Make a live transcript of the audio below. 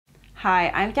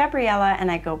Hi, I'm Gabriella and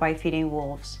I go by Feeding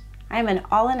Wolves. I am an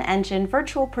all-in-engine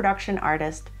virtual production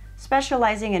artist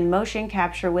specializing in motion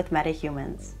capture with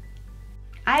Metahumans.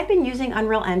 I've been using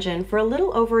Unreal Engine for a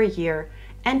little over a year,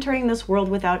 entering this world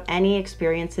without any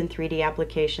experience in 3D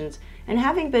applications and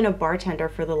having been a bartender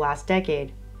for the last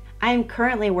decade. I am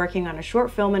currently working on a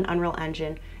short film in Unreal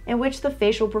Engine in which the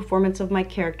facial performance of my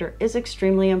character is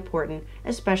extremely important,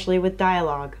 especially with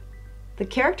dialogue. The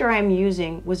character I am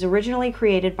using was originally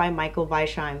created by Michael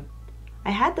Weisheim. I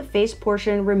had the face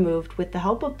portion removed with the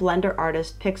help of Blender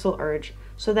artist Pixel Urge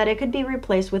so that it could be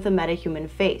replaced with a metahuman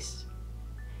face.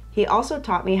 He also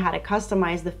taught me how to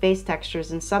customize the face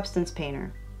textures in Substance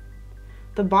Painter.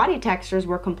 The body textures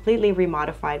were completely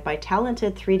remodified by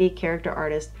talented 3D character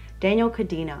artist Daniel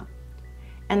Cadena,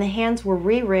 and the hands were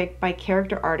re-rigged by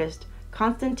character artist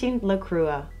Constantin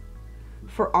Lacroix.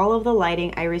 For all of the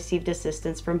lighting, I received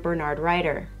assistance from Bernard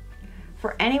Ryder.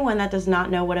 For anyone that does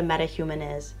not know what a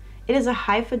metahuman is, it is a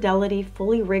high-fidelity,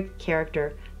 fully rigged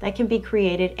character that can be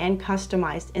created and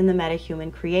customized in the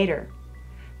Metahuman Creator.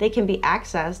 They can be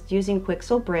accessed using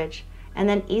Quixel Bridge and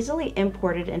then easily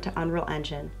imported into Unreal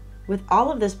Engine, with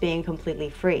all of this being completely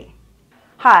free.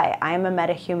 Hi, I am a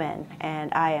metahuman,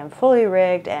 and I am fully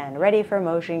rigged and ready for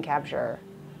motion capture.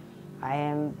 I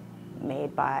am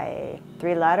made by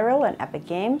 3Lateral and Epic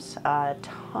Games. A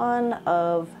ton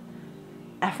of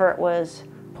effort was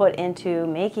put into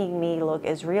making me look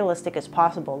as realistic as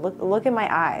possible. Look at my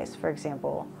eyes, for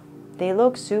example. They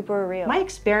look super real. My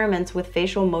experiments with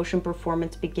facial motion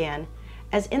performance began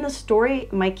as in the story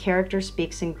my character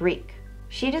speaks in Greek.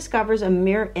 She discovers a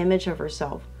mirror image of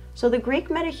herself. So the Greek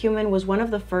metahuman was one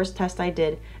of the first tests I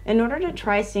did in order to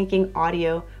try syncing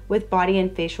audio with body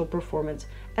and facial performance,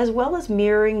 as well as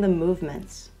mirroring the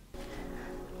movements.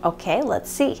 Okay, let's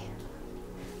see.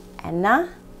 1,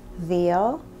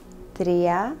 2, 3,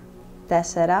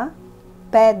 4,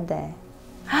 5.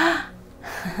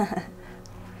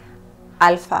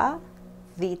 Alpha,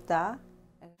 Vita.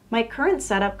 My current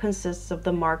setup consists of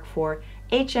the Mark IV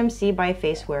HMC by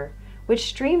Faceware, which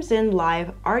streams in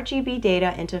live RGB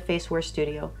data into Faceware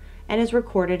Studio and is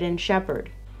recorded in Shepherd.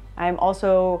 I'm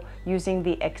also using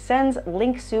the Xsens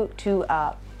link suit to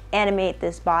animate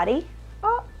this body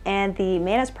and the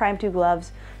MANUS Prime 2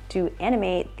 gloves to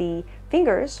animate the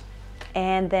fingers.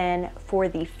 And then for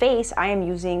the face, I am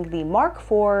using the Mark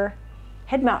IV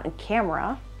head-mounted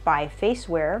camera by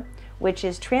Faceware, which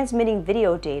is transmitting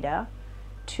video data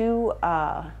to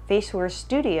Faceware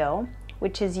Studio,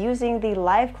 which is using the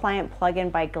Live Client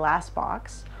plugin by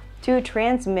Glassbox to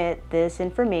transmit this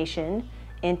information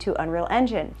into Unreal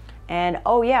Engine. And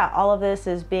oh yeah, all of this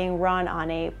is being run on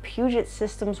a Puget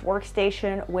Systems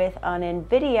workstation with an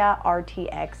NVIDIA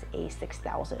RTX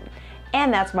A6000.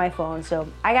 And that's my phone, so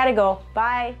I gotta go,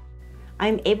 bye.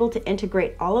 I'm able to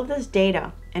integrate all of this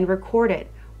data and record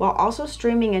it while also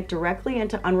streaming it directly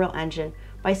into Unreal Engine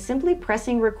by simply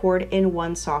pressing record in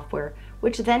one software,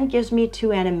 which then gives me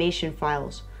 2 animation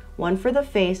files, one for the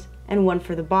face and one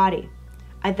for the body.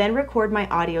 I then record my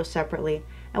audio separately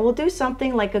and will do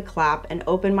something like a clap and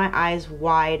open my eyes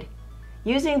wide,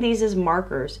 using these as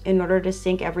markers in order to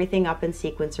sync everything up in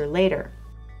Sequencer later.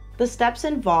 The steps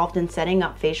involved in setting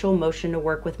up facial motion to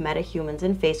work with metahumans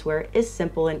in Faceware is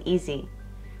simple and easy.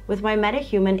 With my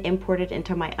metahuman imported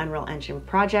into my Unreal Engine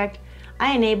project,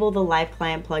 I enable the Live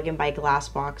Client plugin by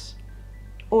Glassbox.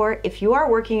 Or if you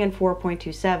are working in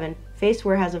 4.27,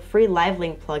 Faceware has a free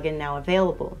LiveLink plugin now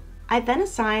available. I then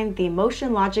assign the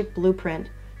Motion Logic Blueprint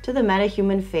to the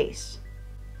metahuman face.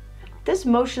 This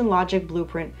Motion Logic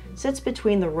Blueprint sits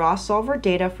between the raw solver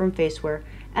data from Faceware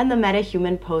and the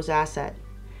metahuman pose asset.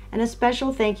 And a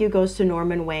special thank you goes to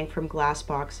Norman Wang from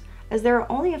Glassbox, as there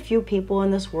are only a few people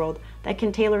in this world that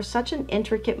can tailor such an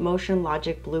intricate motion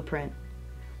logic blueprint.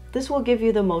 This will give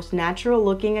you the most natural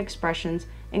looking expressions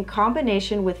in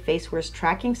combination with Faceware's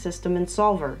tracking system and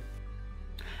solver.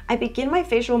 I begin my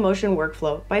facial motion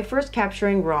workflow by first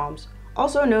capturing ROMs,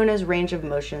 also known as range of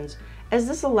motions, as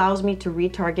this allows me to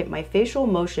retarget my facial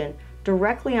motion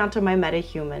directly onto my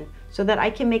metahuman so that I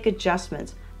can make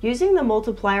adjustments using the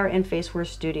multiplier in Faceware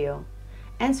Studio,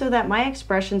 and so that my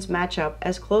expressions match up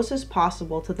as close as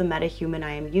possible to the metahuman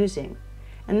I am using.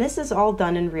 And this is all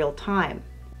done in real time.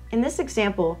 In this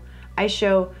example, I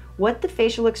show what the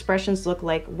facial expressions look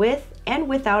like with and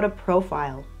without a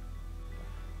profile.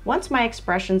 Once my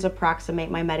expressions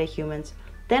approximate my metahumans,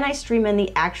 then I stream in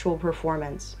the actual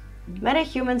performance.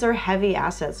 Metahumans are heavy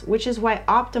assets, which is why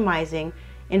optimizing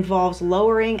involves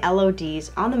lowering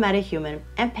LODs on the metahuman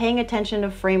and paying attention to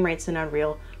frame rates in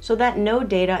Unreal so that no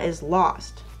data is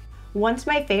lost. Once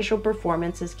my facial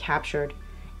performance is captured,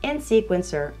 in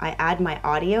Sequencer I add my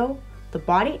audio, the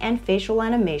body and facial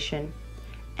animation,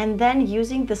 and then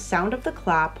using the sound of the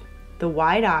clap, the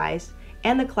wide eyes,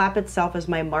 and the clap itself as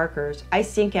my markers, I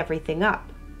sync everything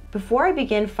up. Before I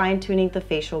begin fine-tuning the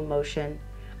facial motion,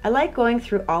 I like going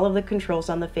through all of the controls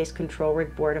on the face control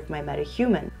rig board of my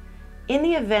Metahuman, in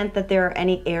the event that there are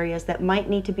any areas that might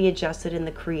need to be adjusted in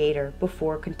the creator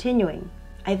before continuing.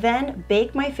 I then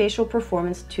bake my facial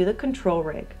performance to the control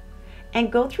rig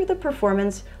and go through the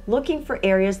performance looking for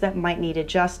areas that might need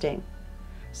adjusting.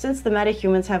 Since the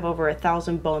Metahumans have over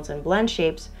 1,000 bones and blend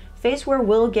shapes, Faceware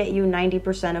will get you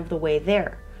 90% of the way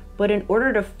there, but in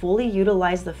order to fully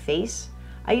utilize the face,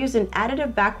 I use an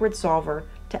additive backward solver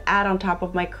to add on top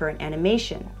of my current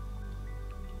animation.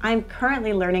 I'm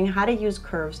currently learning how to use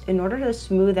curves in order to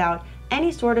smooth out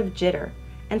any sort of jitter,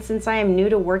 and since I am new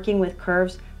to working with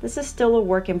curves, this is still a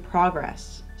work in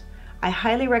progress. I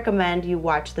highly recommend you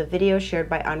watch the video shared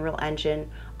by Unreal Engine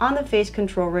on the face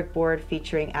control rig board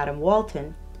featuring Adam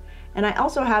Walton, and I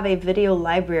also have a video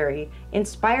library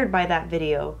inspired by that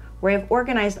video where I've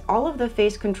organized all of the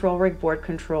face control rig board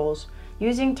controls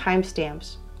using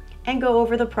timestamps and go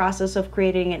over the process of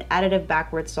creating an additive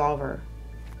backward solver.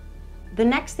 The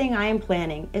next thing I am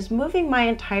planning is moving my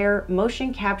entire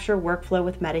motion capture workflow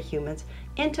with Metahumans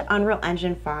into Unreal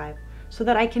Engine 5 so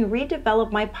that I can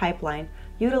redevelop my pipeline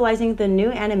utilizing the new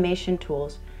animation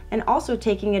tools and also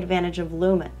taking advantage of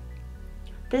Lumen.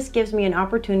 This gives me an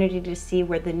opportunity to see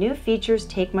where the new features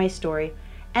take my story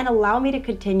and allow me to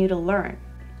continue to learn.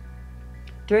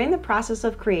 During the process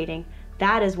of creating,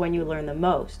 that is when you learn the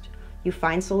most. You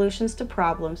find solutions to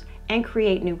problems and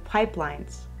create new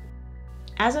pipelines.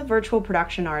 As a virtual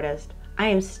production artist, I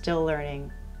am still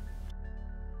learning.